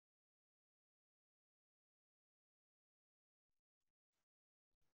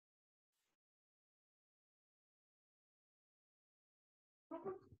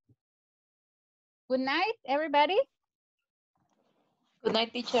Good night, everybody. Good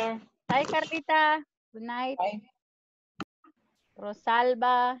night, teacher. Hi, Carlita. Good night. Bye.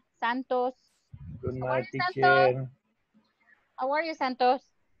 Rosalba, Santos. Good How are night, you, Santos? teacher. How are you, Santos?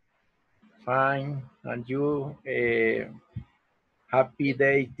 Fine. And you? Happy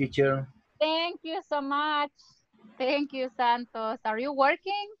day, teacher. Thank you so much. Thank you, Santos. Are you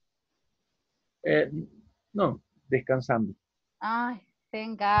working? No, descansando. Ah,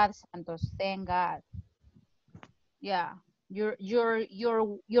 thank God, Santos. Thank God. Yeah. Your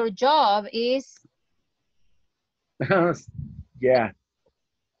job is Yeah.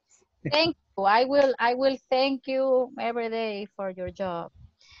 thank you. I will thank you every day for your job.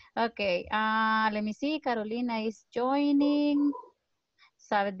 Okay. Let me see. Carolina is joining.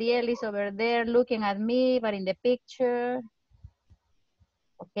 Sabdiel is over there looking at me, but in the picture.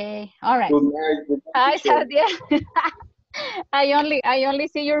 Okay. All right. Good night. Good night, Hi, teacher. Sabdiel. I only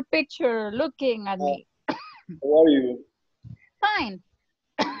see your picture looking at me. How are you? Fine.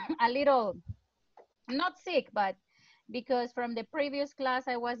 A little, not sick, but because from the previous class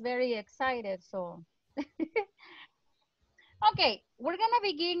I was very excited. So, okay, we're gonna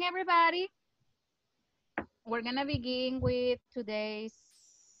begin, everybody. We're gonna begin with today's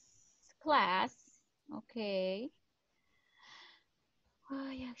class. Okay.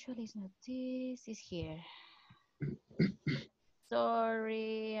 Oh, actually, it's not this. It's here.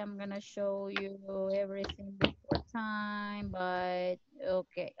 Sorry, I'm gonna show you everything before time, but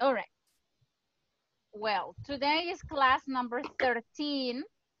okay. All right. Well, today is class number 13.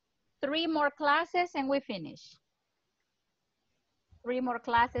 3 more classes and we finish. 3 more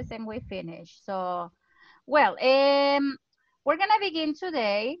classes and we finish. So, well, we're gonna begin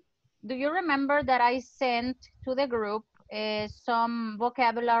today. Do you remember that I sent to the group some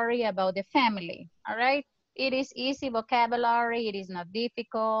vocabulary about the family? All right. It is easy vocabulary. It is not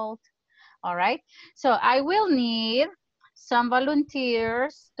difficult. All right. So I will need some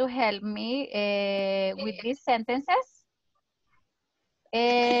volunteers to help me with these sentences.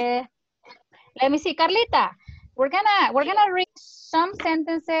 Let me see, Carlita. We're gonna read some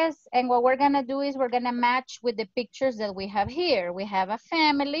sentences, and what we're gonna do is we're gonna match with the pictures that we have here. We have a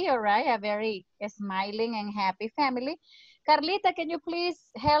family, all right, a very smiling and happy family. Carlita, can you please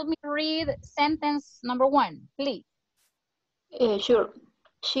help me read sentence number 1, please? Sure.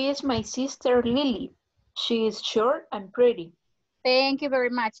 She is my sister Lily. She is short and pretty. Thank you very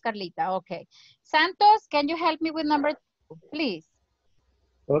much, Carlita. Okay. Santos, can you help me with number 2, please?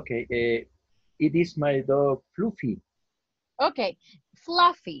 Okay. It is my dog, Fluffy. Okay.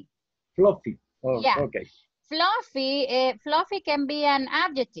 Fluffy. Fluffy. Oh, Yeah. okay. Fluffy, fluffy can be an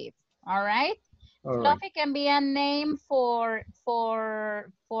adjective, all right? All right. Fluffy can be a name for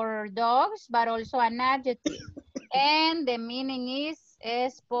dogs, but also an adjective. And the meaning is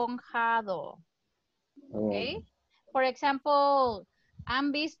esponjado, okay? Oh, For example,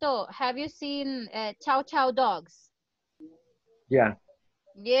 have you seen chow chow dogs? yeah.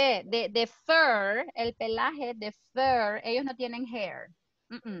 Yeah, the fur, el pelaje, the fur, ellos no tienen hair.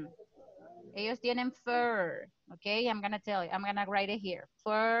 Ellos tienen fur. Okay, I'm gonna tell you. I'm gonna write it here.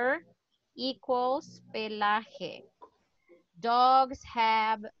 Fur equals pelaje. Dogs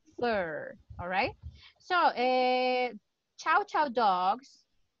have fur. All right. So, chow chow dogs,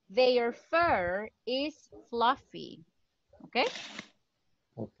 their fur is fluffy. Okay.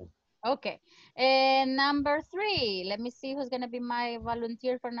 Okay. Okay. And number 3. Let me see who's gonna be my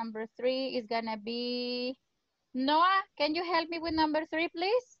volunteer for number 3. Is gonna be Noah. Can you help me with number 3,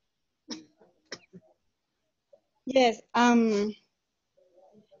 please? Yes,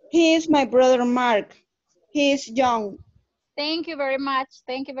 he is my brother Mark. He is young. Thank you very much.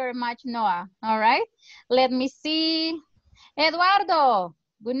 Thank you very much, Noah. All right. Let me see. Eduardo,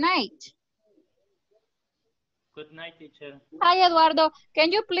 good night. Good night, teacher. Hi, Eduardo.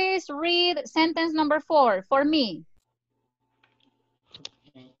 Can you please read sentence number 4 for me?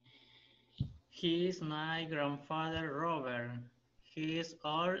 Okay. He is my grandfather, Robert. He is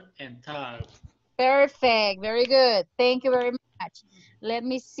old and tall. Perfect. Very good. Thank you very much. Let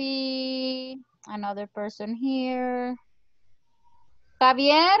me see another person here.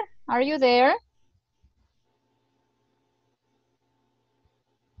 Javier, are you there?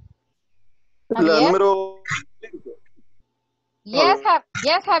 La Javier? número. Yes,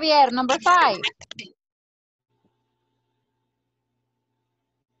 yes, Javier, number 5.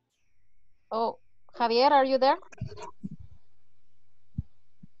 Oh, Javier, are you there?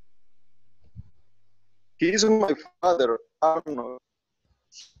 He is my father, Arnold.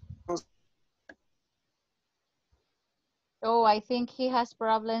 Oh, I think he has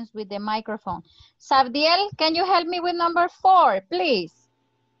problems with the microphone. Sabdiel, can you help me with number 4, please?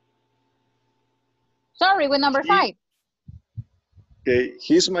 Sorry, with number He, 5. okay,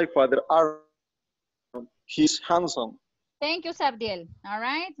 he's my father, Aaron. He's handsome. Thank you, Sabdiel. All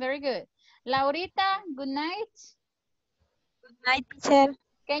right, very good. Laurita, good night. Good night, teacher.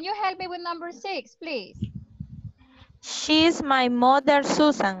 Can you help me with number 6, please? She's my mother,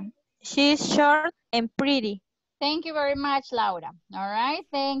 Susan. She's short and pretty. Thank you very much, Laura. All right,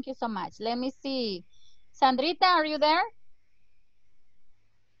 thank you so much. Let me see. Sandrita, are you there?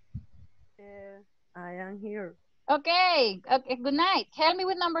 I am here. Okay, okay, good night. Help me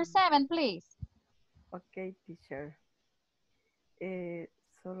with number 7, please. Ok, teacher.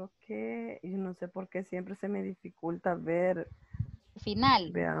 Solo que yo no sé por qué siempre se me dificulta ver.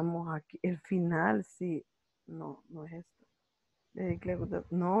 Final. Veamos aquí. El final, sí. No, no es esto.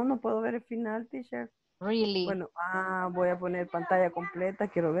 No, no puedo ver el final, teacher. Really? Bueno, voy a poner pantalla completa,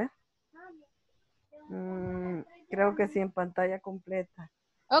 quiero ver. Creo que sí, en pantalla completa.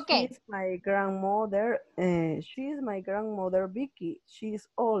 Okay. She's my grandmother. She's my grandmother, Vicky. She's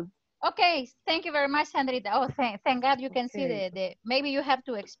old. Okay, thank you very much, Sandrita. Oh, thank God you can see the, maybe you have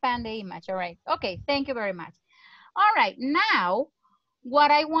to expand the image, all right. Okay, thank you very much. All right, now, what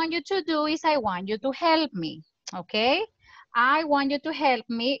I want you to do is I want you to help me, okay? I want you to help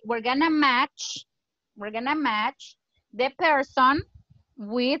me. We're gonna match the person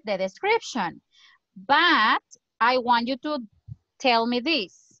with the description. But I want you to tell me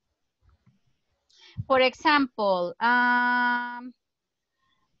this. For example,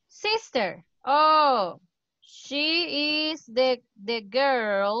 sister. Oh, she is the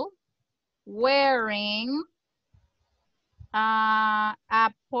girl wearing a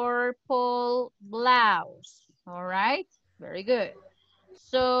purple blouse. All right, very good.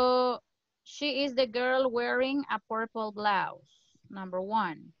 So she is the girl wearing a purple blouse. Number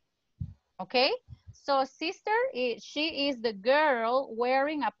 1. Okay, so sister, she is the girl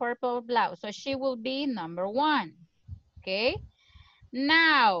wearing a purple blouse. So she will be number 1. Okay.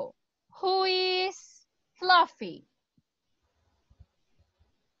 Now, who is Fluffy?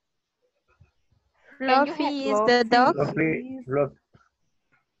 Fluffy is the dog.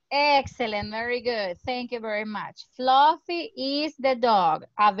 Excellent, very good. Thank you very much. Fluffy is the dog.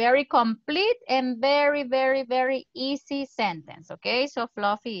 A very complete and very, very, very easy sentence. Okay, so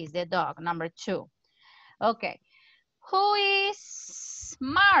Fluffy is the dog, number 2. Okay, who is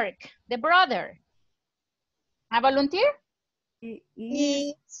Mark, the brother? A volunteer? He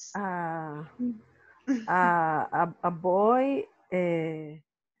is a boy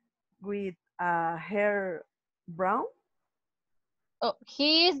with hair brown. Oh,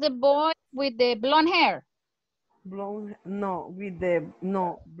 he is the boy with the blonde hair. Blonde,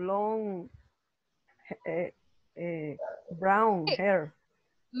 blonde, brown hair.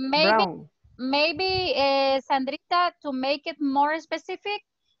 Maybe Sandrita, to make it more specific,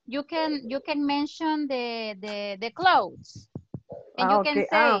 you can mention the clothes, and you can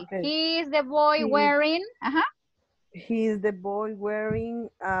say he is the boy wearing. He is the boy wearing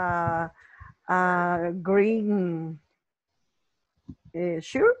a green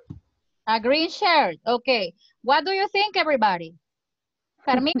shirt. A green shirt. Okay. What do you think, everybody?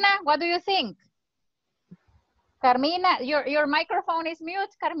 Carmina, what do you think? Carmina, your microphone is mute,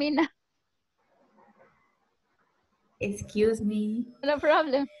 Carmina. Excuse me. No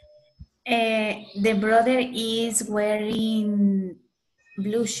problem. The brother is wearing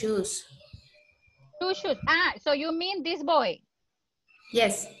blue shoes. Blue shoes. So you mean this boy?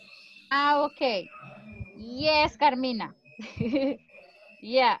 Yes. Okay. Yes, Carmina.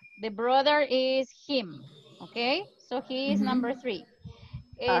 Yeah, the brother is him. Okay, so he is number 3.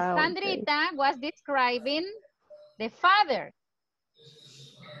 Sandrita was describing the father.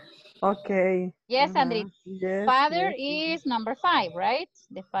 Okay. Yes, Sandrita. Yes, Father yes. is number 5, right?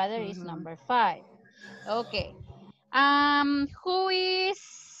 The father is number 5. Okay. Who is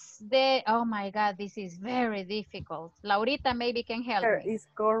the, oh my God, this is very difficult. Laurita maybe can help me. It's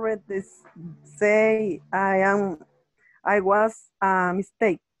correct to say I was a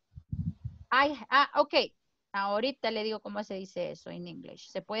mistake. Okay. Ahorita le digo cómo se dice eso en English.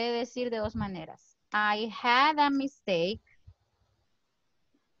 Se puede decir de 2 maneras. I had a mistake.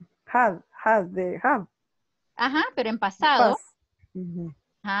 Have. Ajá, pero en pasado.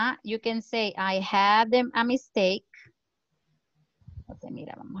 You can say I had a mistake. Ok,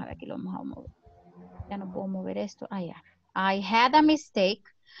 mira, vamos a ver, aquí lo vamos a mover. Ya no puedo mover esto. Ya. I had a mistake.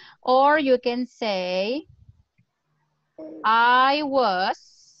 Or you can say I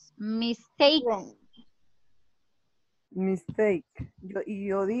was mistaken. Mistake.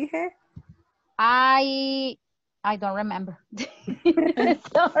 Yo dije. I don't remember.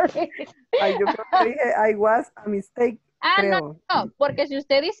 Sorry. Yo creo que dije I was a mistake. Ah, no, creo. no, porque si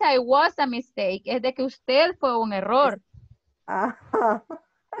usted dice I was a mistake, es de que usted fue un error. Ajá.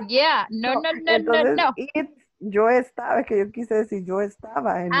 Yeah, no, No, no, no, no, entonces, no. yo estaba, es que yo quise decir yo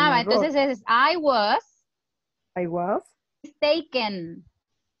estaba en un Ah, error. entonces es I was I was mistaken.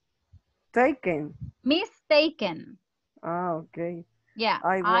 taken. Mistaken. Ah, okay. Yeah,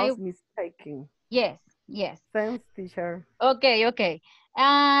 I was mistaken. yes, yes. Thanks, teacher. Okay, okay.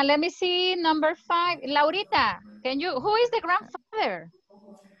 Let me see number 5. Laurita, who is the grandfather?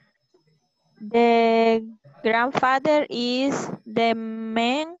 The grandfather is the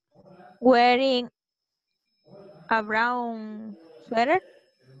man wearing a brown sweater.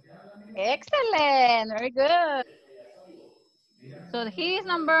 Excellent, very good. So he is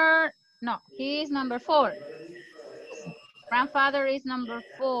number 4. Grandfather is number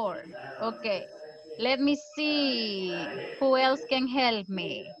 4. Okay, let me see who else can help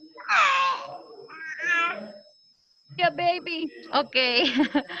me. Yeah, baby. Okay,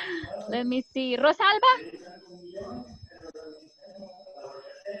 let me see. Rosalba?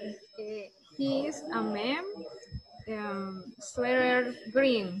 He is a man, sweater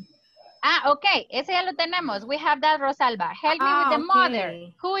green. Ah, okay, ese ya lo tenemos. We have that, Rosalba. Help me with the mother.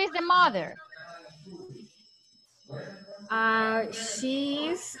 Okay. Who is the mother?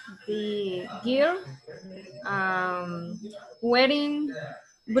 She's the girl wearing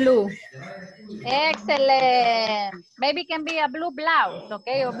blue. Excellent. Maybe it can be a blue blouse,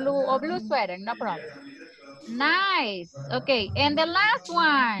 okay, or blue sweater, no problem. Nice. Okay, and the last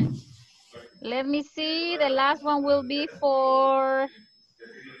one. Let me see. The last one will be for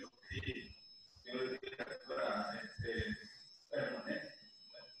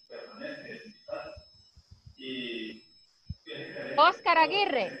Oscar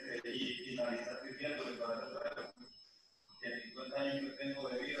Aguirre.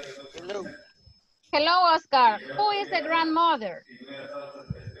 Hello. Hello, Oscar. Who is the grandmother?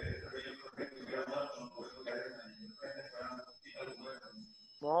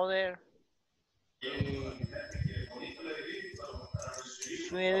 Mother. The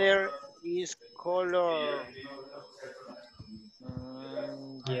sweater is color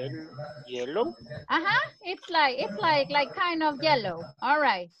yellow. It's like kind of yellow. All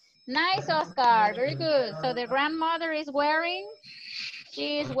right. Nice, Oscar. Very good. So the grandmother is wearing,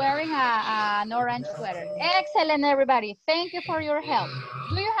 she is wearing an orange sweater. Excellent, everybody. Thank you for your help.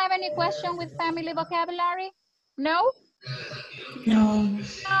 Do you have any question with family vocabulary? No? No.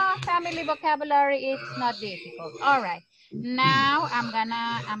 Family vocabulary, it's not difficult. All right. Now I'm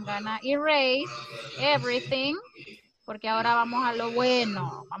gonna erase everything porque ahora vamos a lo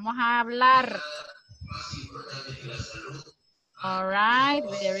bueno. Vamos a hablar. All right,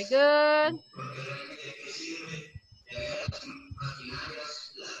 very good.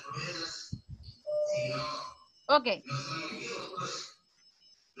 Okay.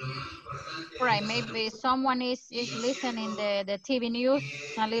 All right, maybe someone is listening the TV news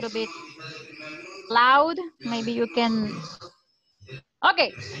a little bit loud. Maybe you can.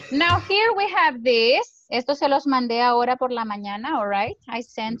 Okay, now here we have this. Esto se los mandé ahora por la mañana, all right? I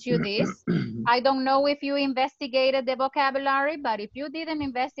sent you this. I don't know if you investigated the vocabulary, but if you didn't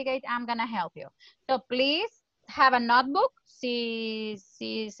investigate, I'm gonna help you. So please have a notebook, si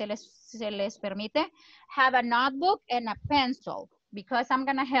se les permite. Have a notebook and a pencil because I'm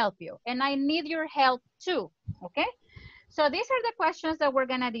gonna help you. And I need your help too, okay? So these are the questions that we're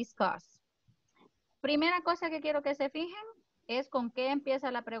gonna discuss. Primera cosa que quiero que se fijen es con qué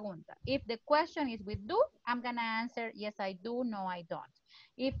empieza la pregunta. If the question is with do, I'm going to answer yes, I do, no, I don't.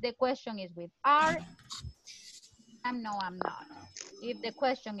 If the question is with are, no, I'm not. If the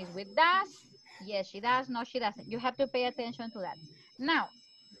question is with does, yes, she does, no, she doesn't. You have to pay attention to that. Now,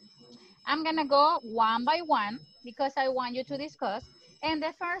 I'm going to go one by one because I want you to discuss. And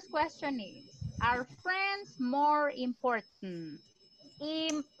the first question is, are friends more important?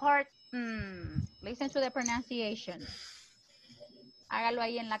 Important. Listen to the pronunciation. Hágalo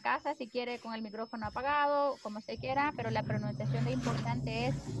ahí en la casa si quiere con el micrófono apagado, como usted quiera, pero la pronunciación de importante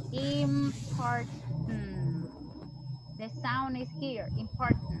es important. The sound is here,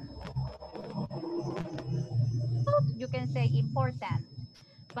 important. You can say important,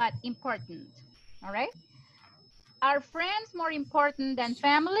 but important, all right? Are friends more important than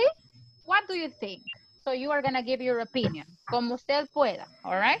family? What do you think? So you are going to give your opinion, como usted pueda,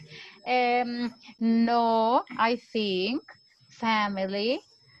 all right? No, I think family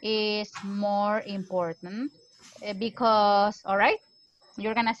is more important because, all right,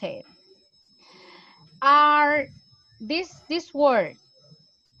 you're going to say it. Are this word,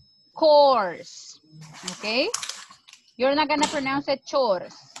 course, okay? You're not going to pronounce it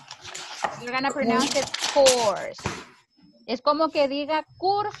chores. You're going to pronounce it course. Es como que diga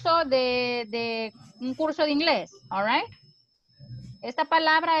curso de un curso de inglés, all right? Esta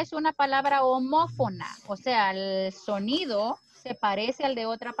palabra es una palabra homófona, o sea, el sonido se parece al de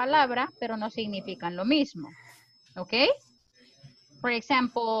otra palabra, pero no significan lo mismo, ¿ok? Por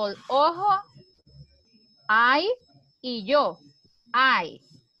ejemplo, ojo, I y yo, I.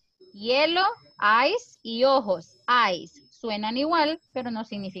 Hielo, eyes y ojos, eyes. Suenan igual, pero no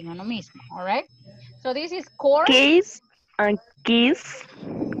significan lo mismo, all right? So this is course. Kiss and kiss.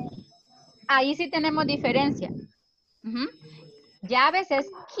 Ahí sí tenemos diferencia. Ujú. Llaves es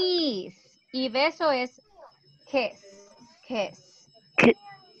keys y beso es kiss. Kiss.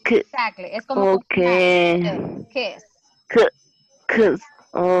 Exactly. Es como Okay. kiss. Kiss.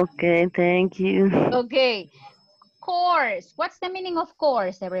 Okay, thank you. Okay. Course. What's the meaning of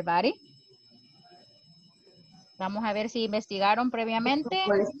course, everybody? Vamos a ver si investigaron previamente.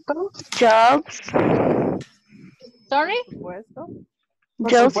 Jobs. Sorry?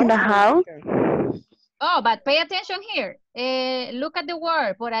 Jobs in the house. Oh, but pay attention here. Look at the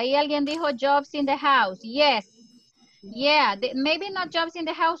word. Por ahí alguien dijo jobs in the house. Yes. Yeah, maybe not jobs in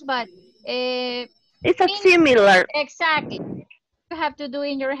the house, but It's a similar. Exactly. You have to do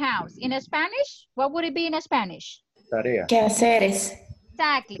in your house. In Spanish, what would it be in Spanish? Tarea. Quehaceres.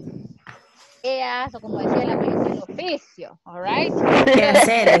 Exactly. Tareas, o como decía la maestra, el oficio. All right?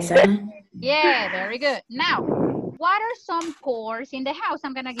 Quehaceres. Yeah, very good. Now, what are some chores in the house?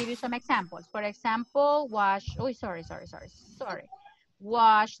 I'm going to give you some examples. For example, wash. Oh, sorry.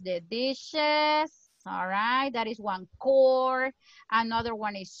 Wash the dishes. All right. That is one chore. Another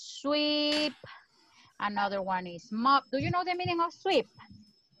one is sweep. Another one is mop. Do you know the meaning of sweep?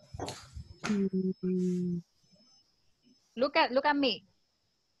 Look at me.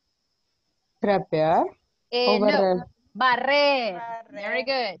 Trapear. No. Barrer. Very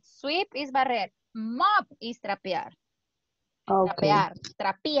good. Sweep is barrer. Mop is trapear. Okay.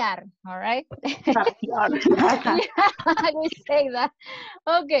 Trapear. All right. Trapear. We say that.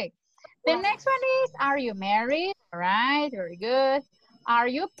 Okay. The next one is, are you married? All right. Very good. Are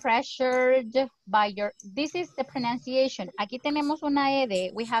you pressured by your, this is the pronunciation. Aquí tenemos una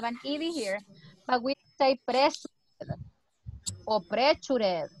ed. We have an ed here, but we say pressured or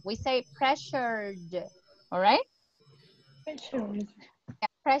pressured. We say pressured. All right? Pressured. Yeah,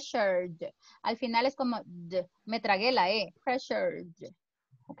 pressured. Al final es como d. Me tragué la e. Pressured.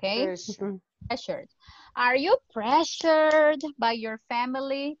 Okay? Pressured. Are you pressured by your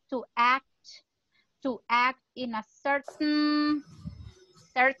family to act in a certain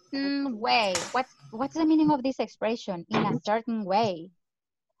way? What's the meaning of this expression? In a certain way.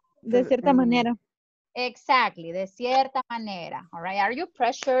 De cierta manera. Exactly, de cierta manera. All right. Are you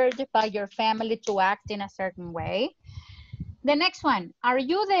pressured by your family to act in a certain way? The next one. Are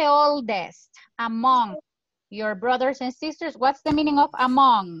you the oldest among your brothers and sisters? What's the meaning of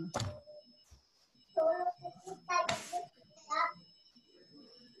among?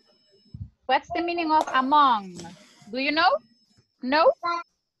 What's the meaning of among? Do you know? No?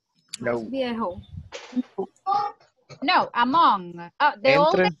 No. Viejo. No, among. Oh, the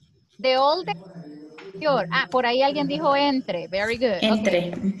oldest. Por ahí alguien dijo entre. Very good.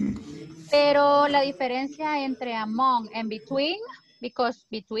 Entre. Okay. Pero la diferencia entre among and between, because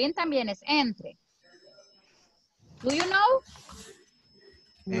between también es entre. Do you know?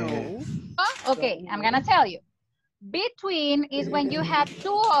 No. Oh, okay, I'm gonna tell you. Between is when you have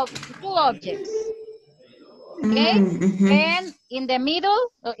two objects. Okay? And in the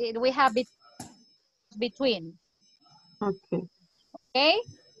middle, we have between. Okay. Okay?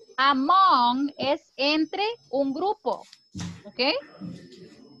 Among es entre un grupo. Okay?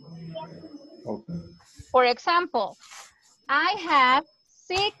 Okay. For example, I have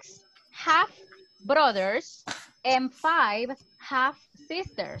 6 half brothers and 5 half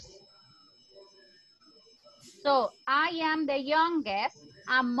sisters. So I am the youngest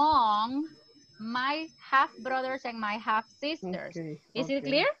among my half brothers and my half sisters. Okay. Is it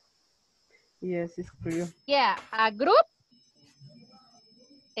clear? Yes, it's clear. Yeah, a group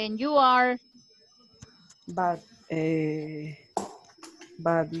and you are. But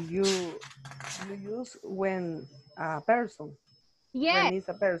you use when a person. Yes. When it's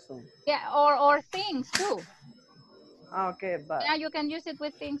a person. Yeah, or things too. Okay, but. Yeah, you can use it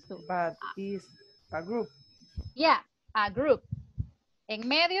with things too. But it's a group. Yeah, a group. En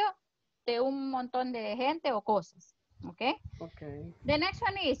medio de un montón de gente o cosas. Okay? Okay. The next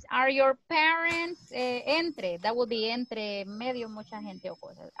one is, are your parents entre? That would be entre medio mucha gente o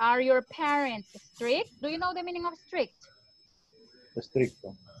cosas. Are your parents strict? Do you know the meaning of strict?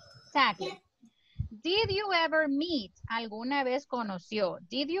 Estricto. Exactly. Did you ever meet? ¿Alguna vez conoció?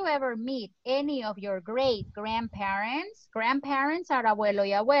 Did you ever meet any of your great grandparents? Grandparents are abuelo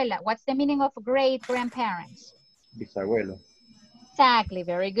y abuela. What's the meaning of great grandparents? Bisabuelo. Exactly,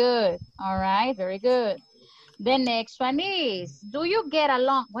 very good. All right, very good. The next one is, do you get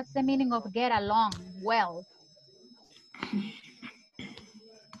along? What's the meaning of get along well?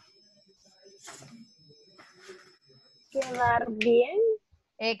 Quedar bien.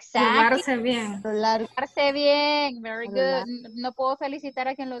 Exactly. Llevarse bien. Llevarse bien, very good. No puedo felicitar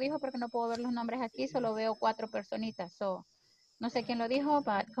a quien lo dijo porque no puedo ver los nombres aquí, solo veo 4 personitas. So, no sé quién lo dijo,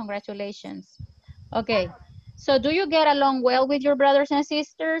 but congratulations. Okay. So, do you get along well with your brothers and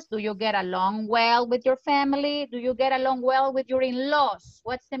sisters? Do you get along well with your family? Do you get along well with your in-laws?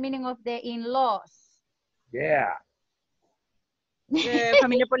 What's the meaning of the in-laws? Yeah.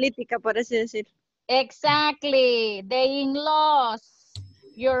 Familia política, por así decir. Exactly, the in-laws.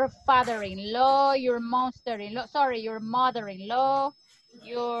 Your father-in-law, your monster-in-law, sorry, your mother-in-law,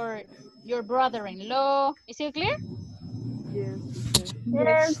 your brother-in-law. Is it clear?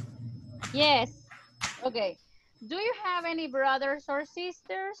 Yes. Yes. Okay. Do you have any brothers or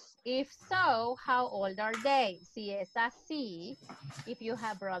sisters? If so, how old are they? Si es así, if you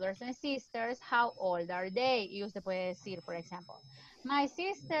have brothers and sisters, how old are they? Y usted puede decir, por ejemplo, my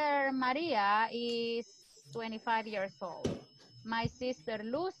sister Maria is 25 years old. My sister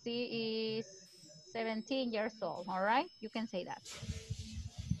Lucy is 17 years old. All right? You can say that.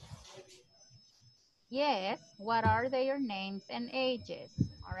 Yes. What are their names and ages?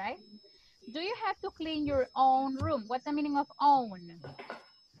 All right? Do you have to clean your own room? What's the meaning of own?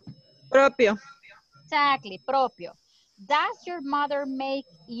 Propio. Exactly, propio. Does your mother make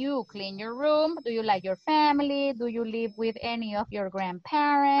you clean your room? Do you like your family? Do you live with any of your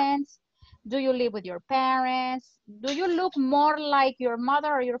grandparents? Do you live with your parents? Do you look more like your mother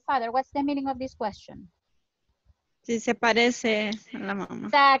or your father? What's the meaning of this question? Si se parece a la mamá.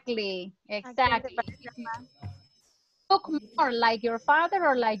 Exactly, exactly. Look more like your father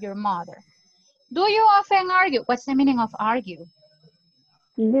or like your mother? Do you often argue? What's the meaning of argue?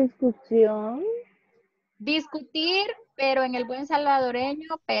 Discusión. Discutir, pero en el buen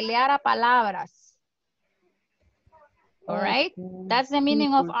salvadoreño, pelear a palabras. All right? That's the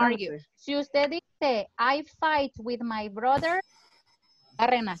meaning of argue. Si usted dice, I fight with my brother,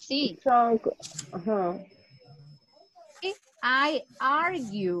 agarren así. I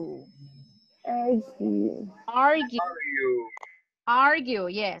argue. Argue,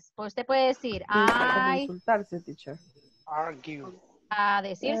 yes. Pues usted puede decir, Como I... insultarse, teacher. Argue. A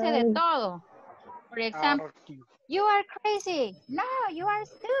decirse de todo. For example, Argue. you are crazy. No, you are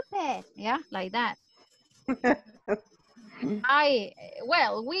stupid. Yeah, like that.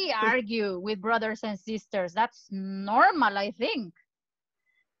 Well, we argue with brothers and sisters. That's normal, I think.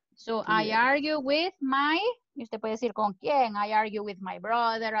 So I argue with my, y usted puede decir con quién. I argue with my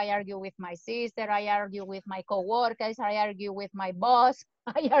brother, I argue with my sister, I argue with my coworkers, I argue with my boss,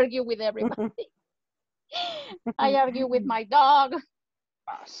 I argue with everybody. I argue with my dog.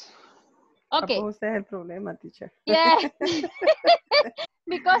 Okay. Usted es el problema, teacher. Yeah.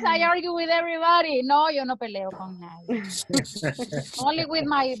 Because I argue with everybody. No, yo no peleo con nadie. Only with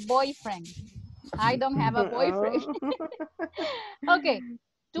my boyfriend. I don't have a boyfriend. Okay.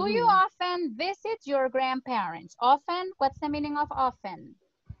 Do you often visit your grandparents? Often? What's the meaning of often?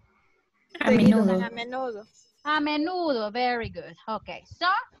 A menudo. A menudo. A menudo. Very good. Okay. So,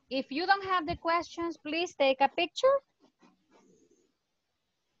 if you don't have the questions, please take a picture.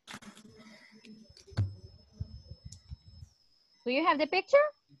 Do you have the picture?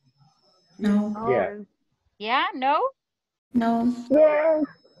 No. Yeah. Yeah? No? No. Yes.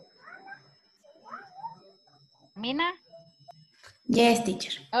 Mina? Yes,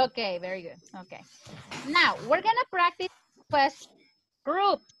 teacher. Okay, very good. Okay. Now, we're going to practice question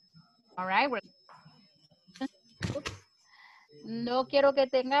group. All right. No quiero que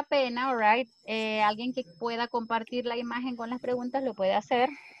tenga pena, all right. Alguien que pueda compartir la imagen con las preguntas lo puede hacer.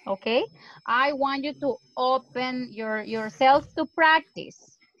 Okay. I want you to open yourself to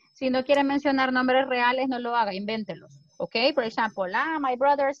practice. Si no quiere mencionar nombres reales, no lo haga, invéntelos. Okay. For example, my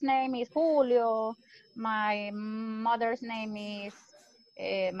brother's name is Julio. My mother's name is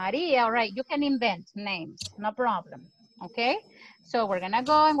Maria. All right. You can invent names. No problem. Okay. So we're going to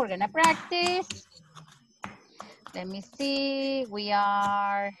go and we're going to practice. Let me see. We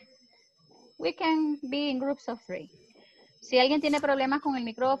can be in groups of 3. Si alguien tiene problemas con el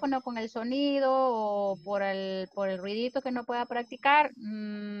micrófono, con el sonido o por el ruidito que no pueda practicar,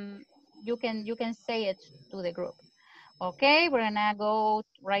 you can say it to the group. Okay, we're gonna go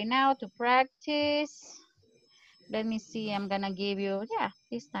right now to practice. Let me see. I'm gonna give you, yeah,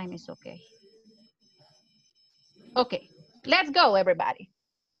 this time is okay. Okay, let's go, everybody.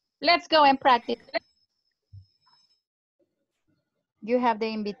 Let's go and practice. You have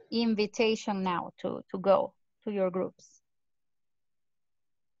the invitation now to go to your groups.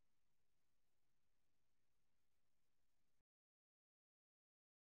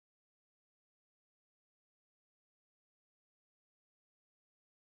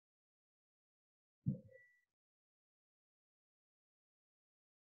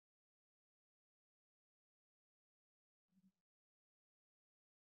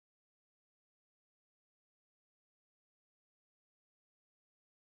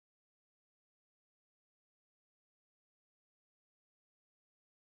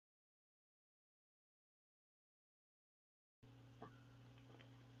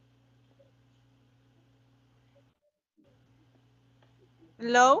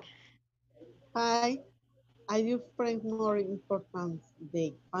 Hello? Hi, are your friends more important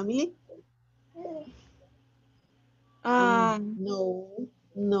than family? No,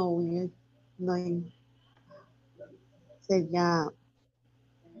 no, no. Sería,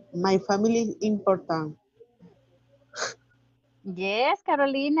 my family is important. Yes,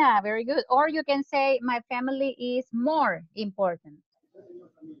 Carolina, very good. Or you can say my family is more important.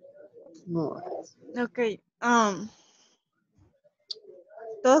 More. Ok.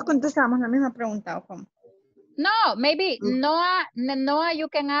 Todos contestamos la misma pregunta, ¿o cómo? No, maybe Noah, you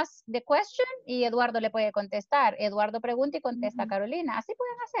can ask the question y Eduardo le puede contestar. Eduardo pregunta y contesta a Carolina. Así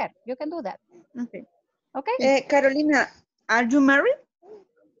pueden hacer. You can do that. Okay. Okay. Carolina, are you married?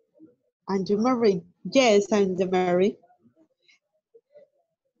 Are you married? Yes, I'm married.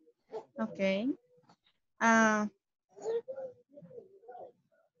 Okay.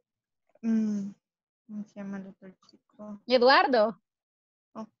 ¿Cómo se llama el otro chico? Eduardo.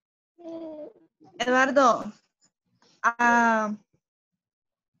 Oh. Eduardo, are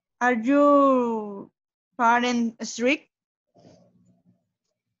you parent strict?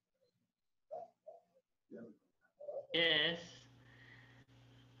 Yes.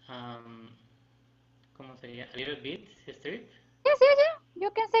 ¿Cómo sería? A little bit strict. Yeah. You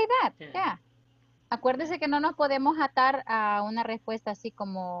can say that. Yeah. Yeah. Acuérdese que no nos podemos atar a una respuesta así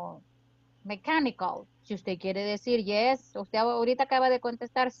como mechanical. Si usted quiere decir yes, usted ahorita acaba de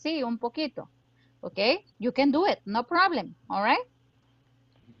contestar sí, un poquito. Okay, you can do it, no problem. All right.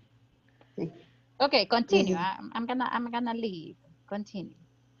 Okay, continue. I'm gonna leave. Continue.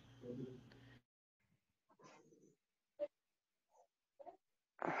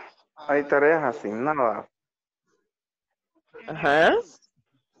 Hay tareas asignadas. Huh?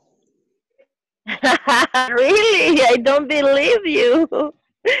 Really? I don't believe you.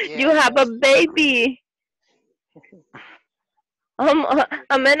 You have a baby.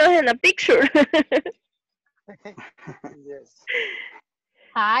 A menos en la picture. Yes.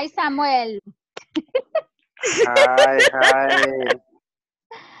 Hi, Samuel. Hi.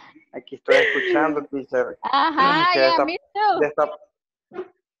 Aquí estoy escuchando, teacher. Ajá, yeah, me too.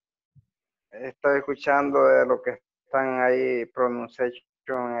 Estoy escuchando de lo que están ahí,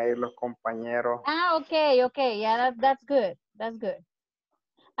 pronunciation, ahí los compañeros. Ah, okay. Yeah, that's good. That's good.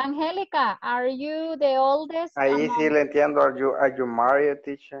 Angelica, are you the oldest? Ahí sí le entiendo. Are you married,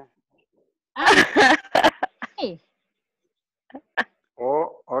 teacher? Sí.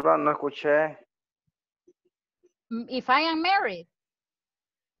 Oh, hola, no escuché. If I am married.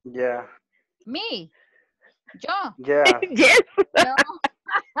 Yeah. Me. Yo. Yeah. Yes. No.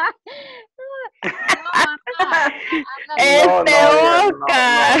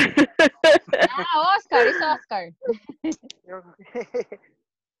 Oscar. Oscar, it's Oscar.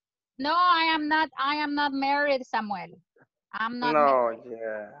 No, I am not married, Samuel. I'm not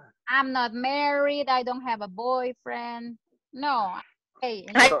I'm not married. I don't have a boyfriend. No. Hey,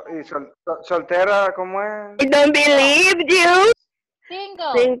 ¿Soltera cómo es? I don't believe you.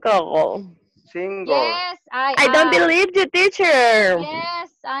 Single. Yes, I don't believe you, teacher. Yes,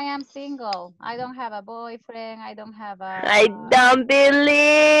 I am single. I don't have a boyfriend. I don't have a... I don't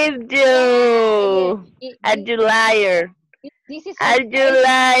believe you. Are you liar? This is Are you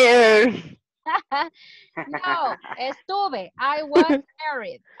liar? No, estuve. I was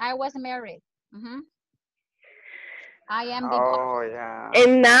married. I am divorced. Oh, yeah.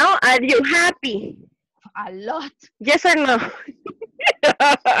 And now, are you happy? A lot. Yes or no?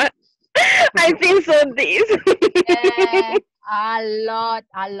 I think so, this. A lot.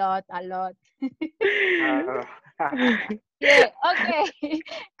 Yeah, okay.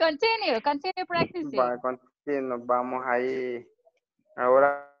 Continue practicing. Vamos ahí.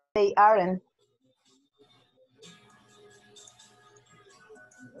 Ahora. They aren't.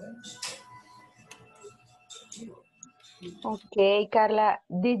 Okay, Carla,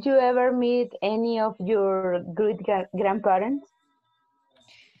 did you ever meet any of your great grandparents?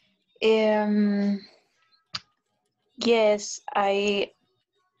 Yes, I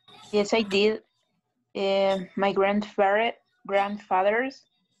did. My grandfathers,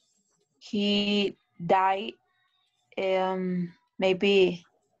 he died maybe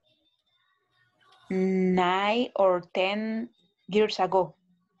 9 or 10 years ago.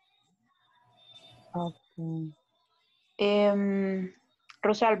 Okay.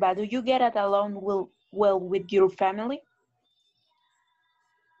 Rosalba, do you get along well with your family?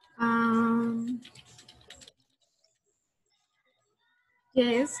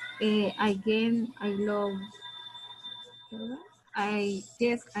 Yes, I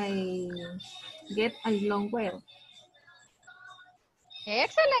get along well.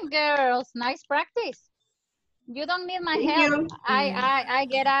 Excellent, girls. Nice practice. You don't need my Thank help. you. I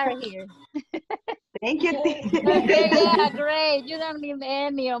get out of here. Thank you. Okay, yeah, great. You don't need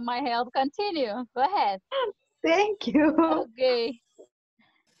any of my help. Continue. Go ahead. Thank you. Okay.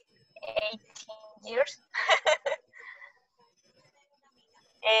 18 years.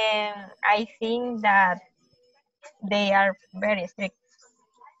 And I think that they are very strict.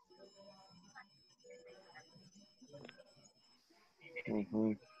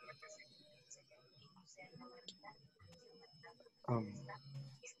 Mhm.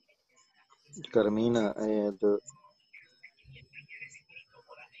 Carmina,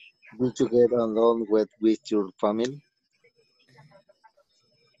 did you get along with your family?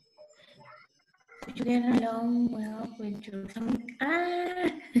 You get along well with your family.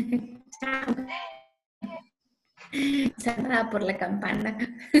 Sam. Cerrada por la campana.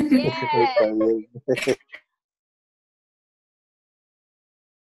 Está Yeah. bien.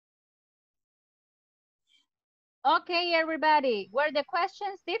 Okay, everybody. Were the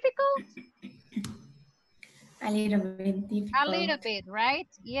questions difficult? A little bit difficult. A little bit, right?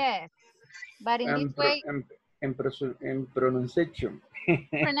 Yes. But in this And way, in pronunciation.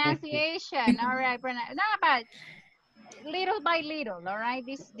 pronunciation. All right. No, but little by little. All right.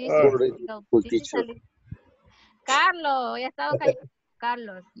 This is Sorry, good this is a teacher. little. Carlos, he estado callado.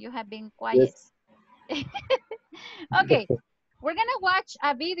 Carlos, you have been quiet. Yes. Okay, we're gonna watch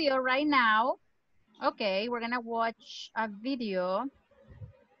a video right now. Okay, we're gonna watch a video.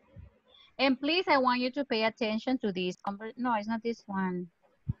 And please, I want you to pay attention to this. No, it's not this one.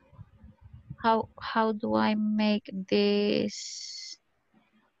 How do I make this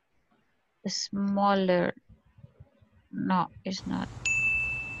smaller? No, it's not.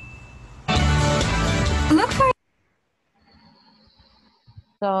 Look for.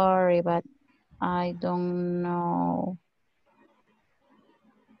 Sorry, but I don't know.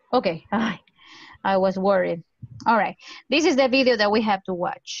 Okay, I was worried. All right, this is the video that we have to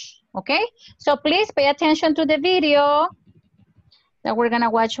watch. Okay, so please pay attention to the video that we're gonna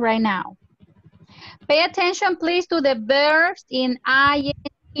watch right now. Pay attention, please, to the verbs in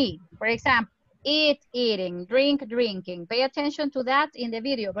ING. For example, eat, eating, drink, drinking. Pay attention to that in the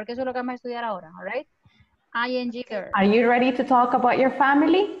video, porque eso es lo que vamos a estudiar ahora, all right? ING verbs. Are you ready to talk about your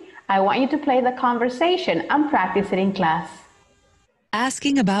family? I want you to play the conversation and practice it in class.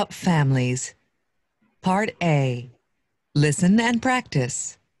 Asking about families. Part A. Listen and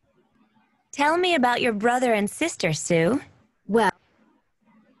practice. Tell me about your brother and sister, Sue. Well,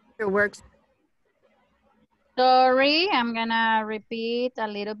 your works. Sorry, I'm gonna repeat a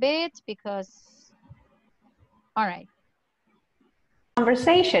little bit because, all right.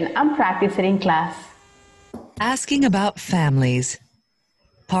 Conversation and practice it in class. Asking about families.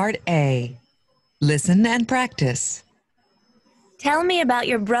 Part A. Listen and practice. Tell me about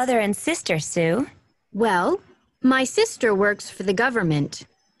your brother and sister, Sue. Well, my sister works for the government.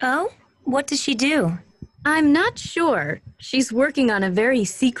 Oh? What does she do? I'm not sure. She's working on a very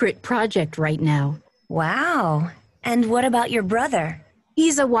secret project right now. Wow. And what about your brother?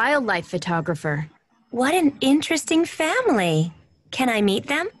 He's a wildlife photographer. What an interesting family. Can I meet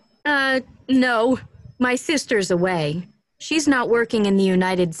them? No. My sister's away. She's not working in the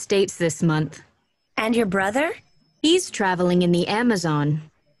United States this month. And your brother? He's traveling in the Amazon.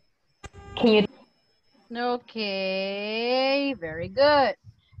 Can you? Okay, very good.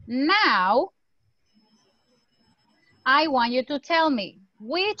 Now, I want you to tell me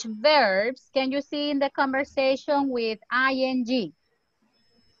which verbs can you see in the conversation with ING?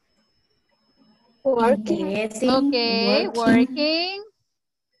 Working. Okay, working.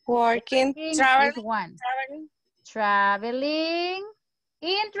 Working, Is one. Traveling.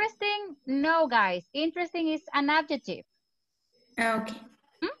 Interesting. No, guys. Interesting is an adjective. Okay.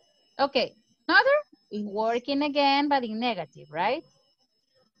 Okay. Another? Working again, but in negative, right?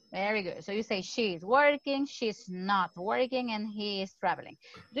 Very good. So you say she's working, she's not working, and he is traveling.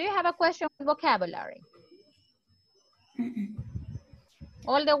 Do you have a question with vocabulary?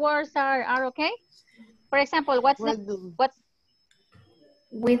 All the words are okay? For example, what's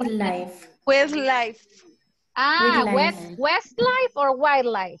With life. With life. Ah, Wildlife. Westlife or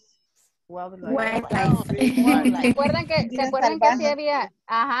wildlife? Wildlife. ¿Se acuerdan que sí había,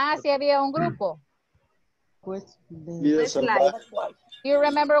 sí había un grupo? Vida salvaje. You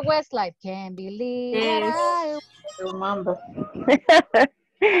remember Westlife? Can't believe what I remember.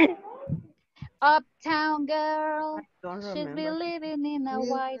 Uptown girl, Don't she's remember. been living in a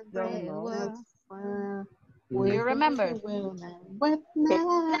white Don't know. world. You remember?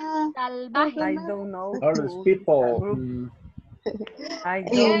 Salvaje. I don't know. All these people. I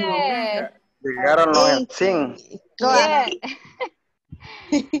don't know. Llegaron los sin. Yeah.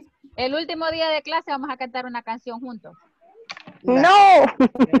 El último día de clase vamos a cantar una canción juntos. No.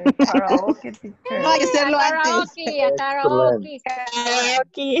 Karaoke, teacher. No, hay que hacerlo antes.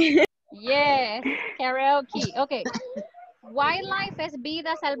 Karaoke. Yes, karaoke. Okay. Wildlife es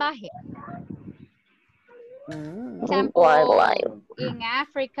vida salvaje. Example, Wildlife. in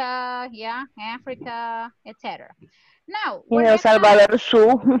Africa, Africa, etc. Now, In El Salvador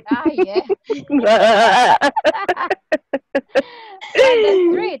Sur. Yeah. On the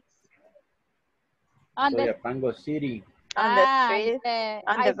streets. On the Pango City. On the street,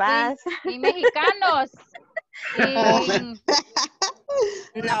 on the bus. En mexicanos.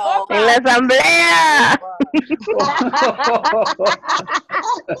 No. En la asamblea.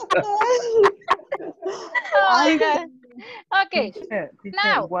 Oh my God. Okay. Teacher,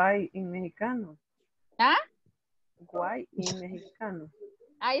 Now. why in Mexicano? Huh? Why in Mexicano?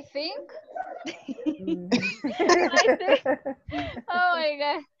 I think. I think. Oh my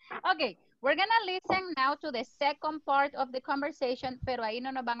God. Okay. We're going to listen now to the second part of the conversation, pero ahí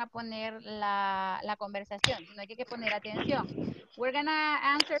no nos van a poner la conversación, sino que hay que poner atención. We're going to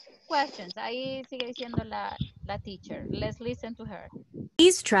answer questions. Ahí sigue diciendo la teacher. Let's listen to her.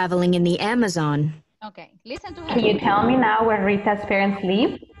 He's traveling in the Amazon. Okay, listen to her. Can you tell me now where Rita's parents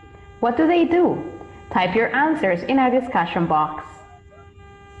live? What do they do? Type your answers in our discussion box.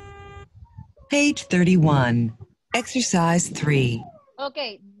 Page 31, Exercise 3.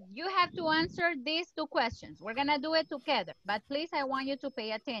 Okay, you have to answer these two questions. We're going to do it together, but please, I want you to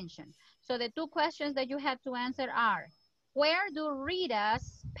pay attention. So the two questions that you have to answer are, where do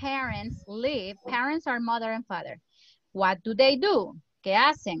Rita's parents live? Parents are mother and father. What do they do? ¿Qué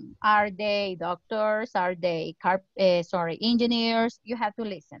hacen? Are they doctors? Are they engineers? You have to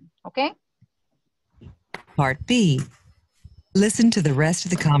listen, okay? Part B. Listen to the rest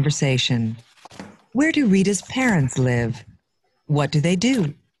of the conversation. Where do Rita's parents live? What do they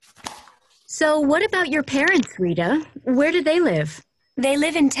do? So what about your parents, Rita? Where do they live? They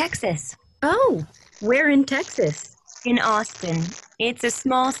live in Texas. Oh, where in Texas? In Austin. It's a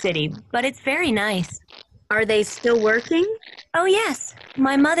small city, but it's very nice. Are they still working? Oh, yes.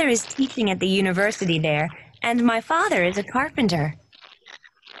 My mother is teaching at the university there, and my father is a carpenter.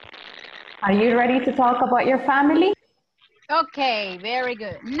 Are you ready to talk about your family? Okay, very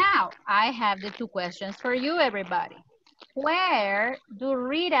good. Now, I have the two questions for you, everybody. Where do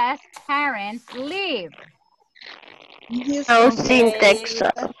Rita's parents live? Austin, Texas.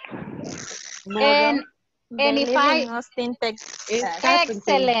 And They if live I... in Austin, Texas.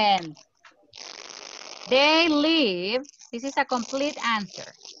 Excellent. They live, this is a complete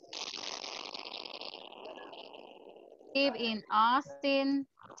answer. Live in Austin,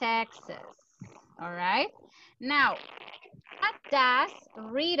 Texas. All right. Now, what does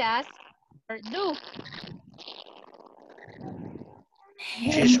Rita's do?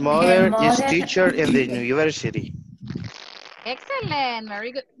 His mother is teacher in the university. Excellent,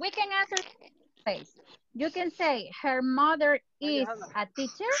 very good. We can answer place. You can say her mother is a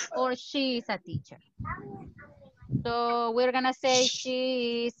teacher or she is a teacher. So we're gonna say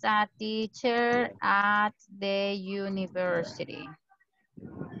she is a teacher at the university.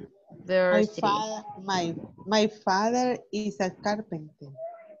 My father is a carpenter.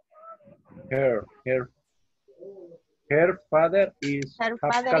 Her father is Her a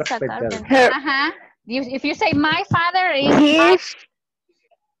father is a carpenter. carpenter. If you say my father is...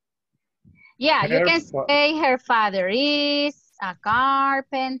 Yeah, you can say her father is a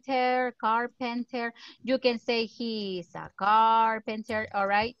carpenter. You can say he is a carpenter, all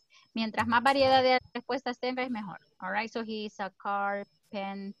right? Mientras más variedad de respuestas tenga es mejor, all right? So he is a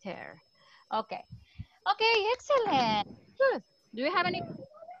carpenter. Okay. Okay, excellent. Good. Do you have any?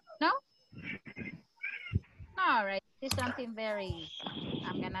 No? All right, this is something very easy.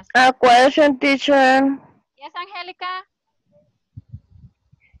 I'm gonna A question, teacher. Yes, Angelica?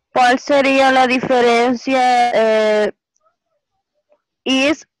 ¿Cuál sería la diferencia?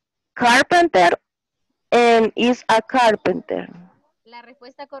 Is carpenter and is a carpenter. La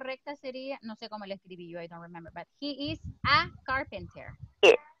respuesta correcta sería, no sé cómo le escribí yo, I don't remember, but he is a carpenter.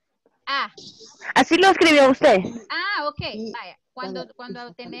 A. Así lo escribió usted. Ah, ok, vaya.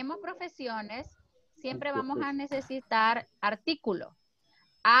 Cuando tenemos profesiones, siempre vamos a necesitar artículo.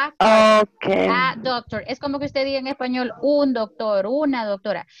 A carpenter, a doctor. Es como que usted diga en español un doctor, una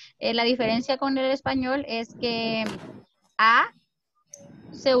doctora. La diferencia con el español es que a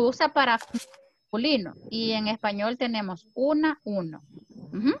se usa para masculino y en español tenemos uno.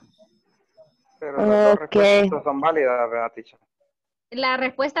 Pero las dos respuestas son válidas, ¿verdad, teacher? La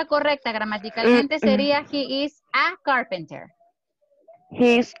respuesta correcta gramaticalmente sería he is a carpenter.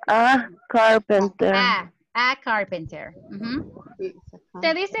 He's a carpenter. A carpenter.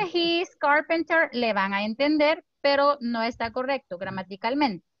 Se dice he is carpenter, le van a entender, pero no está correcto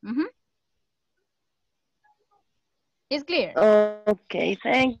gramaticalmente. It's clear. Okay,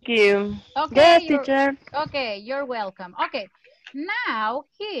 thank you. Okay, Yes, teacher. Okay, you're welcome. Okay, now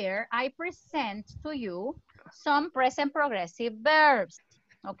here I present to you some present progressive verbs.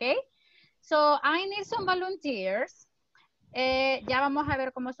 Okay, so I need some volunteers. Ya vamos a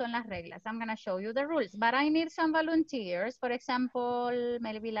ver cómo son las reglas. I'm going to show you the rules, but I need some volunteers. For example,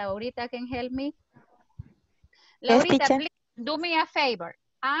 maybe Laurita can help me. Laurita, please do me a favor.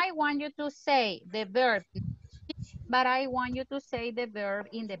 I want you to say the verb, but I want you to say the verb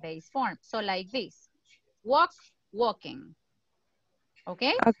in the base form. So like this, walk, walking.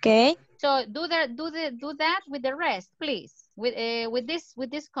 Okay? Okay. So do that with the rest, please. With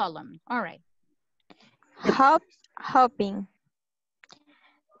this column. All right. Hop, hopping.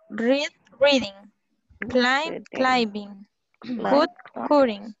 Read, reading. Climb, climbing. Cut,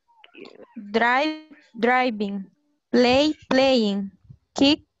 cutting. Drive, driving. Play, playing.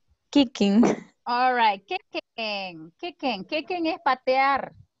 Kick, kicking. All right, kicking. Kicking es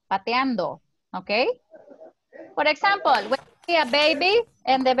patear, pateando, okay? For example, when you see a baby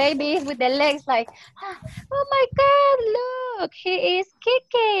and the baby is with the legs like, oh my God, look, he is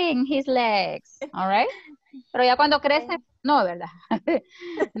kicking his legs, all right? Pero ya cuando crece, no, ¿verdad?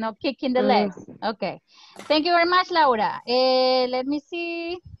 No kicking the legs. Okay. Thank you very much, Laura. Let me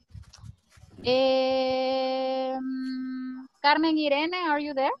see. Carmen Irene, are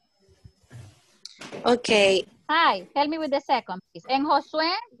you there? Okay. Hi, help me with the second, please. And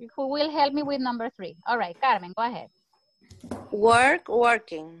Josue, who will help me with number 3. All right, Carmen, go ahead. Work,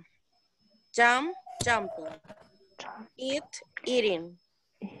 working. Jump, jumping. Eat, eating.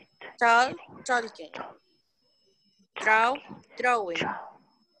 Talk, talking. Draw, drawing.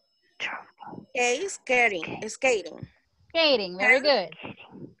 Skate, skating, skating. Skating, very good.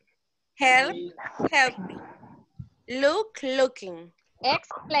 Help, helping. Look, looking.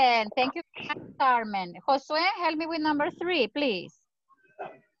 Excellent. Thank you, Carmen. Josue, help me with number 3, please.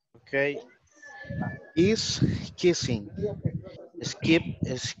 Okay. Is kissing. Skip,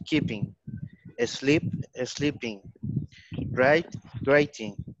 skipping. Sleep, sleeping. Write,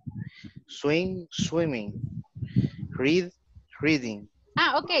 writing. Swing, swimming. Read, reading.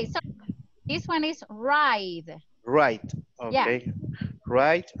 Okay. So this one is ride. Right. Okay. Yeah.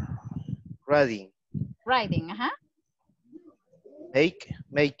 Right, riding. Riding, Make,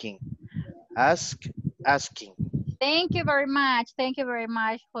 making. Ask, asking. Thank you very much. Thank you very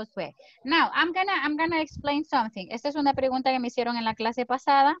much, Josué. Now, I'm gonna explain something. Esta es una pregunta que me hicieron en la clase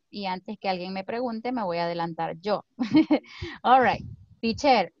pasada y antes que alguien me pregunte, me voy a adelantar yo. All right.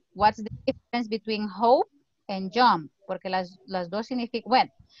 Teacher, what's the difference between hope and jump? Porque las dos significan,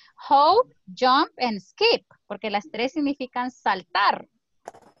 bueno, hope, jump, and skip, porque las tres significan saltar.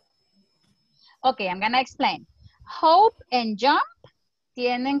 Okay, I'm gonna explain. Hope and jump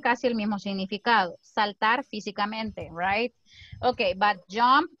tienen casi el mismo significado, saltar físicamente, right? Okay, but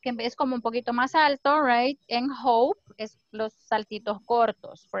jump, que es como un poquito más alto, right? And hope es los saltitos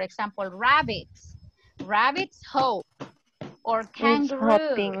cortos. For example, rabbits. Rabbits hope. Or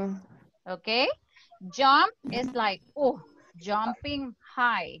kangaroo. Okay? Jump is like, jumping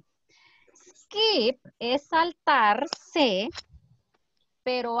high. Skip es saltarse,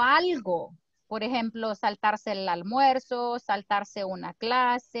 pero algo. Por ejemplo, saltarse el almuerzo, saltarse una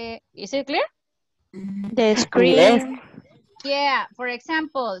clase. Is it clear? The screen. Yeah, for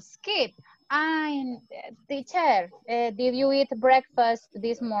example, skip. Teacher, did you eat breakfast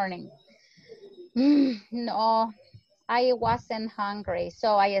this morning? No, I wasn't hungry,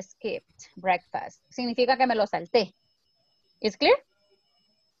 so I skipped breakfast. Significa que me lo salté. Is clear?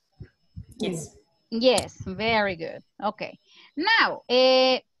 Yes. Yes, very good. Okay. Now,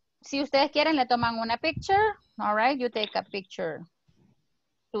 si ustedes quieren, le toman una picture. All right, you take a picture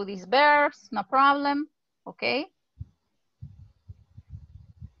to these verbs, no problem, okay?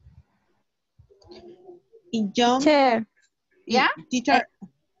 In John, Teacher, Yeah? teacher,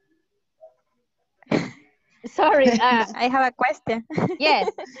 Sorry, I have a question. yes.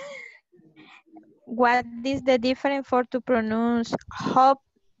 What is the difference for to pronounce hop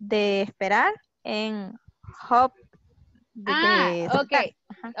de esperar and hop de saltar? Okay,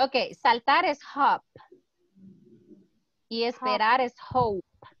 Ajá. okay, saltar es hop y Hop, esperar es hope.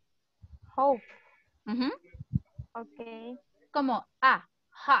 hope. Ujú. Okay. Como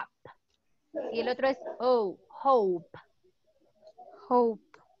hop. Y el otro es hope.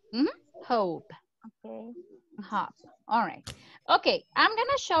 Hope. Ujú. Hope. Okay. Hop. All right. Okay, I'm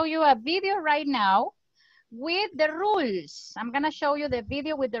gonna show you a video right now with the rules. I'm gonna show you the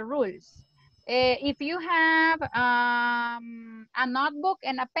video with the rules. If you have a notebook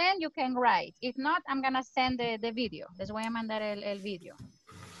and a pen, you can write. If not, I'm gonna send the video. Les voy a mandar el video.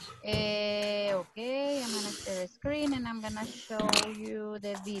 Okay, I'm gonna share the screen and I'm gonna show you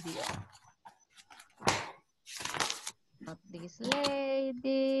the video. Not this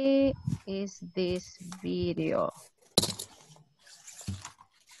lady, is this video.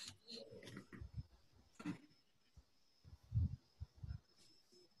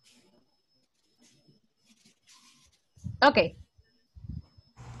 Okay.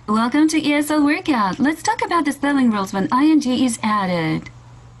 Welcome to ESL Workout. Let's talk about the spelling rules when ing is added.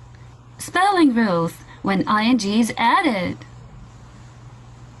 Spelling rules when ing is added.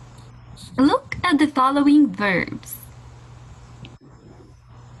 Look at the following verbs.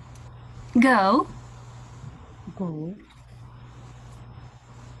 Go. go,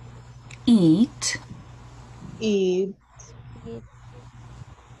 Eat. eat,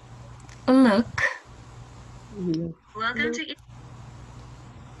 Look. look, Welcome to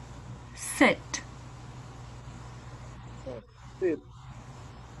Sit. Sit.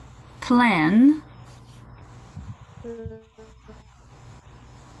 Plan.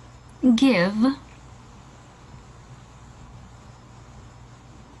 Give.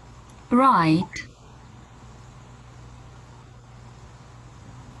 Write.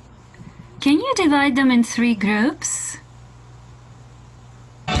 Can you divide them in 3 groups?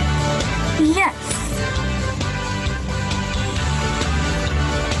 Yes.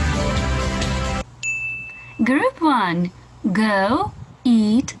 Group 1, go,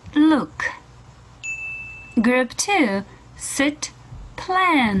 eat, look. Group 2, sit,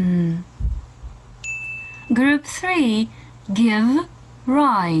 plan. Group 3, give,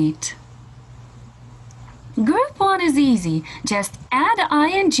 write. Group 1 is easy. Just add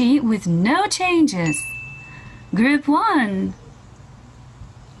ing with no changes. Group 1.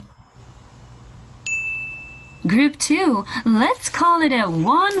 Group 2, let's call it a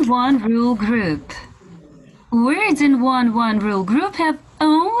 1-1 rule group. Words in 1-1 rule group have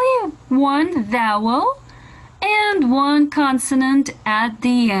only one vowel and one consonant at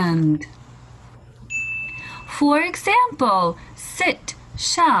the end. For example, sit,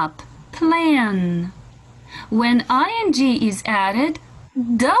 shop, plan. When ing is added,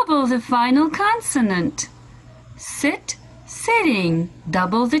 double the final consonant. Sit, sitting,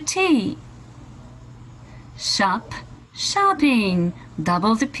 double the T. Shop, shopping,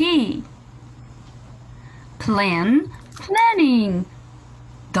 double the P. Plan, planning,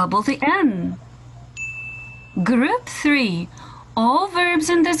 double the N. Group 3, all verbs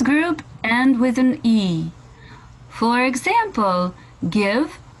in this group end with an E. For example,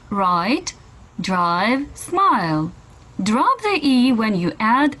 give, write, drive, smile. Drop the E when you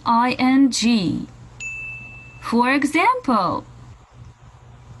add ing. For example,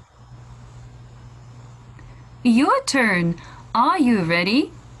 your turn. Are you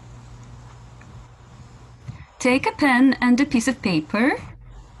ready? Take a pen and a piece of paper.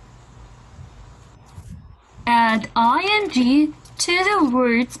 Add ing to the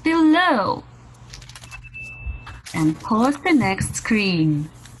words below. And pause the next screen.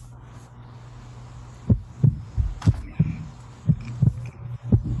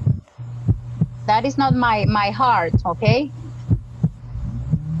 That is not my heart, okay?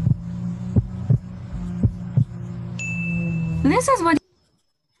 This is what...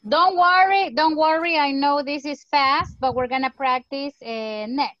 Don't worry. I know this is fast, but we're gonna practice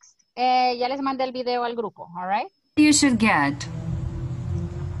next. Ya les mandé el video al grupo, all right? You should get.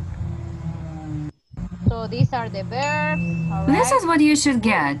 So these are the verbs, all right? This is what you should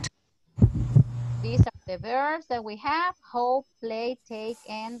get. These are the verbs that we have: hope, play, take,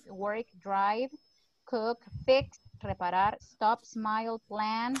 end, work, drive, cook, fix, reparar, stop, smile,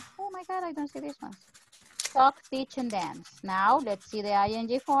 plan. Oh my God, I don't see this one. Talk, teach, and dance. Now let's see the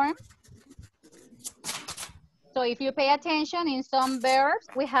ing form. So if you pay attention, in some verbs,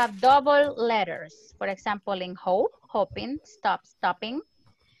 we have double letters. For example, in hope, hoping, stop, stopping.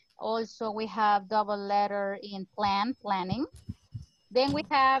 Also, we have double letter in plan, planning. Then we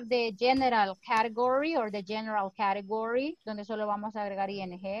have the general category or the general category, donde solo vamos a agregar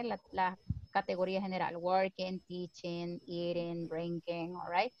ing, la categoría general, working, teaching, eating, drinking, all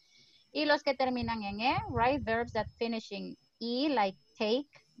right? Y los que terminan en E, right? Verbs that finish in E, like take,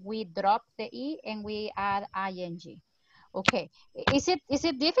 we drop the E and we add ing. Okay, is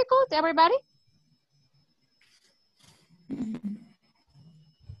it difficult, everybody?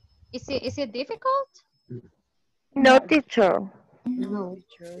 Is it difficult? No, teacher. No.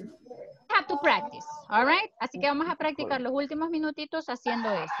 Have to practice, all right? Así que vamos a practicar los últimos minutitos haciendo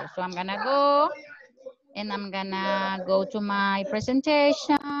eso. So I'm gonna go and I'm gonna go to my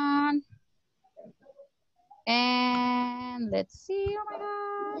presentation. And let's see, oh my God.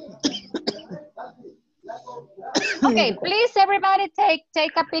 Okay, please everybody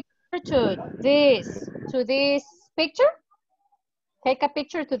take a picture to this picture. Take a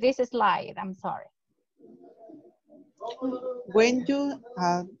picture to this slide, I'm sorry. When you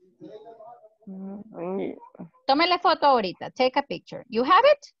have... Tómele foto ahorita, take a picture. You have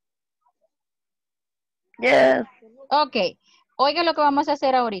it? Yes. Okay. Oiga lo que vamos a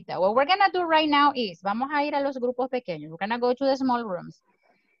hacer ahorita. What we're gonna do right now is, vamos a ir a los grupos pequeños. We're gonna go to the small rooms.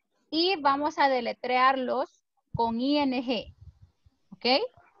 Y vamos a deletrearlos con ING. ¿Ok?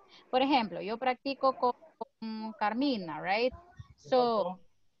 Por ejemplo, yo practico con Carmina, right? So,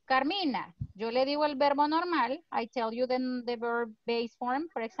 Carmina, yo le digo el verbo normal. I tell you the verb base form.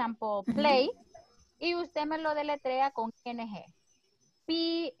 For example, play. Y usted me lo deletrea con ING.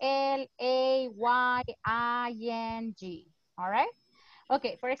 P-L-A-Y-I-N-G. All right?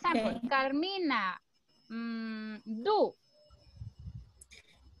 Okay, for example, okay. Carmina, do.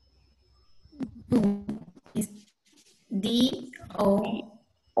 D-O-E-N-G.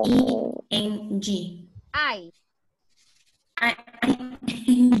 I.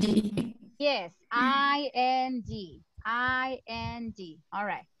 I-N-G. Yes, I-N-G. I-N-G. All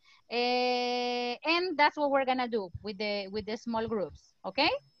right. And that's what we're gonna do with the small groups, okay?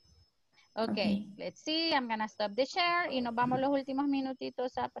 Okay, let's see. I'm gonna stop the share y nos vamos los últimos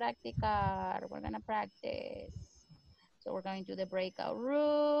minutitos a practicar. We're gonna practice. So we're going to the breakout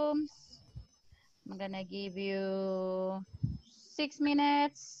rooms. I'm gonna give you 6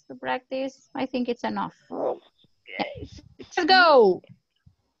 minutes to practice. I think it's enough. Okay. Let's go.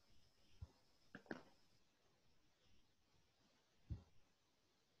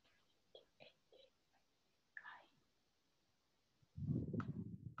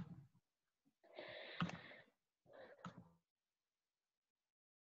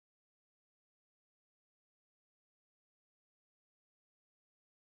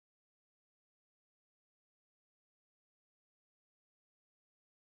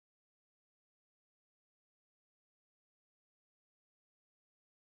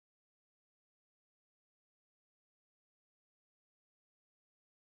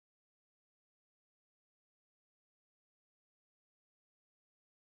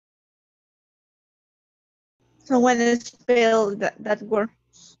 Someone spell that word.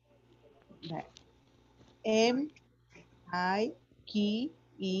 M-I-K-E-N-G.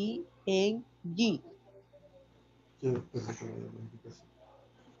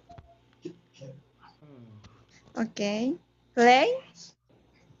 Okay. Play.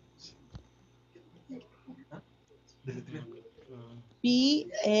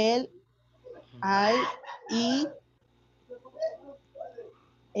 P-L-I-E-N-N.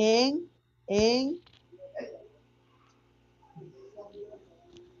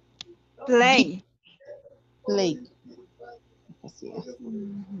 Play. Play.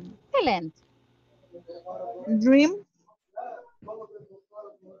 Excellent. Dream.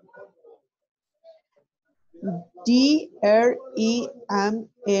 D-R-E-M-M-E-M-G.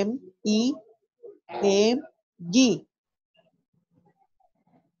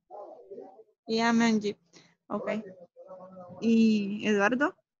 EMNG. Okay. Y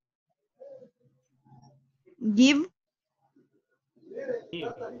Eduardo. Give.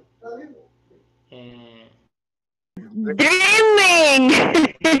 Dreaming.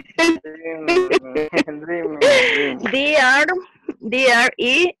 Dreaming.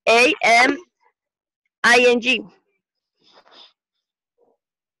 D-R-E-A-M-I-N-G.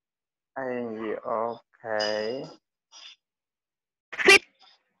 ING, okay. Fit.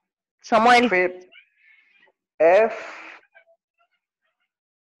 Someone. Fit. F.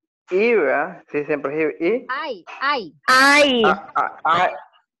 I, ¿verdad? Sí, siempre I. I. I.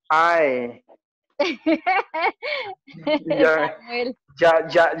 I. Samuel.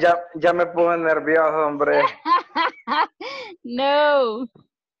 Ya me puse nervioso, hombre. No.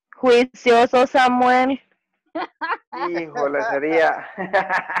 Juicioso Samuel. Híjole, sería.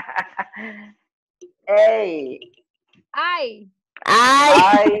 ¡Ey! Ay.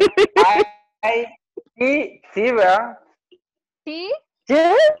 Ay. Sí, ¿verdad? ¿Sí? ¿Sí?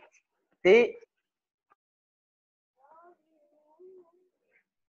 Sí.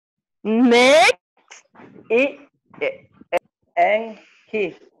 Next. En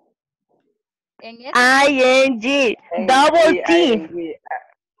he. ING. Double T.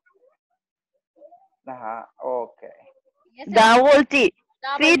 Ajá, ok. Double T.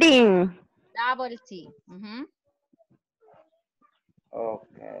 Double Feeding. Double T. Ujú.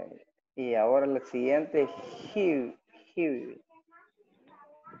 Ok. Y ahora la siguiente, give. Give.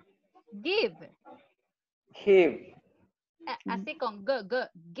 Give. Así con go.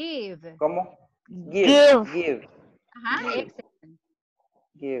 Give. ¿Cómo? Give. Ajá, excelente.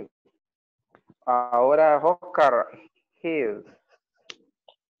 Give. Ahora Oscar, give.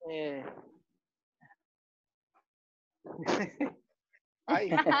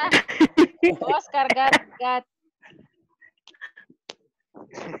 Oscar got.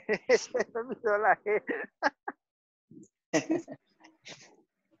 Se me olvidó la G.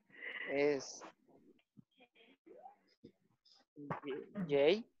 Es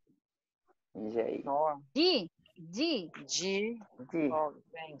J. No. G. Oh,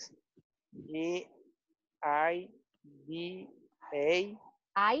 thanks. G I D A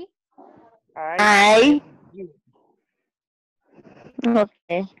I.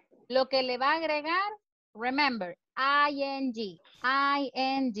 Okay. Lo que le va a agregar, remember, ING.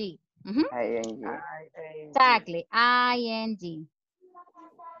 Ujú. ING. Exactly, ING.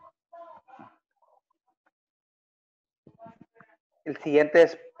 El siguiente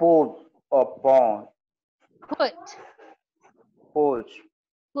es put o pon. Put.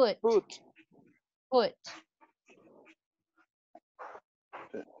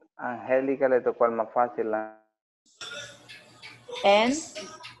 Angélica le tocó el más fácil.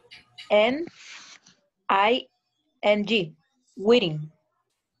 N-I-N-G. Winning.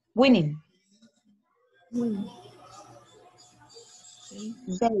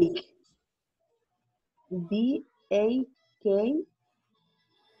 Bake.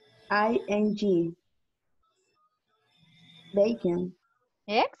 B-A-K-I-N-G. Bacon.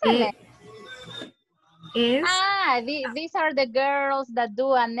 Excellent. These are the girls that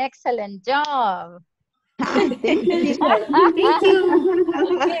do an excellent job. Thank you, teacher. Thank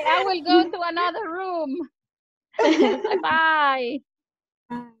you. Okay, I will go to another room. Bye-bye.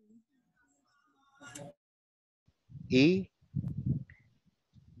 E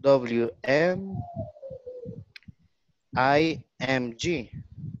W M I M G.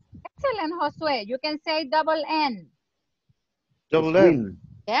 Excellent, Josue. You can say double N. Double N.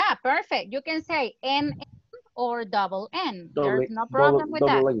 Yeah, perfect. You can say N or double N. There's no problem with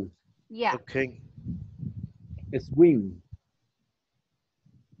that. Double N. Yeah. Okay. Swim.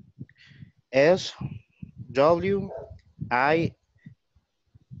 S W I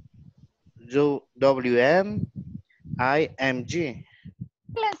W M I M G.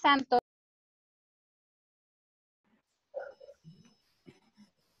 Excellent, Santos.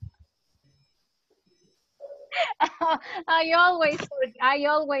 I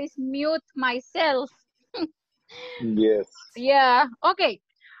always mute myself. Yes. Yeah, okay.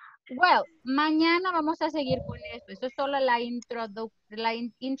 Well, mañana vamos a seguir con esto. Eso es solo la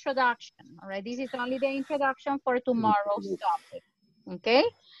introduction. All right, this is only the introduction for tomorrow's topic. Okay,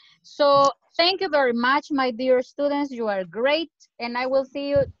 so thank you very much, my dear students. You are great, and I will see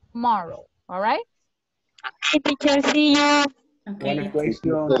you tomorrow. All right. Okay, teacher, see you. Okay. One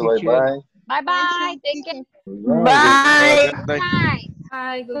question, Bye-bye. Bye-bye. Take care. Bye. Good night.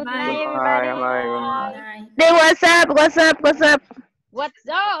 Hi, good night. Everybody. Then what's up? What's up?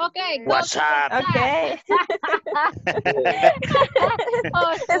 Okay. Go What's up? Okay.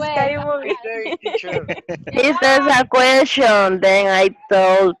 Oh, Scary sweat. movie. He says a question, then I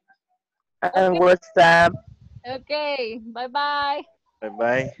told what's up. Okay. Bye-bye.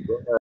 Bye-bye.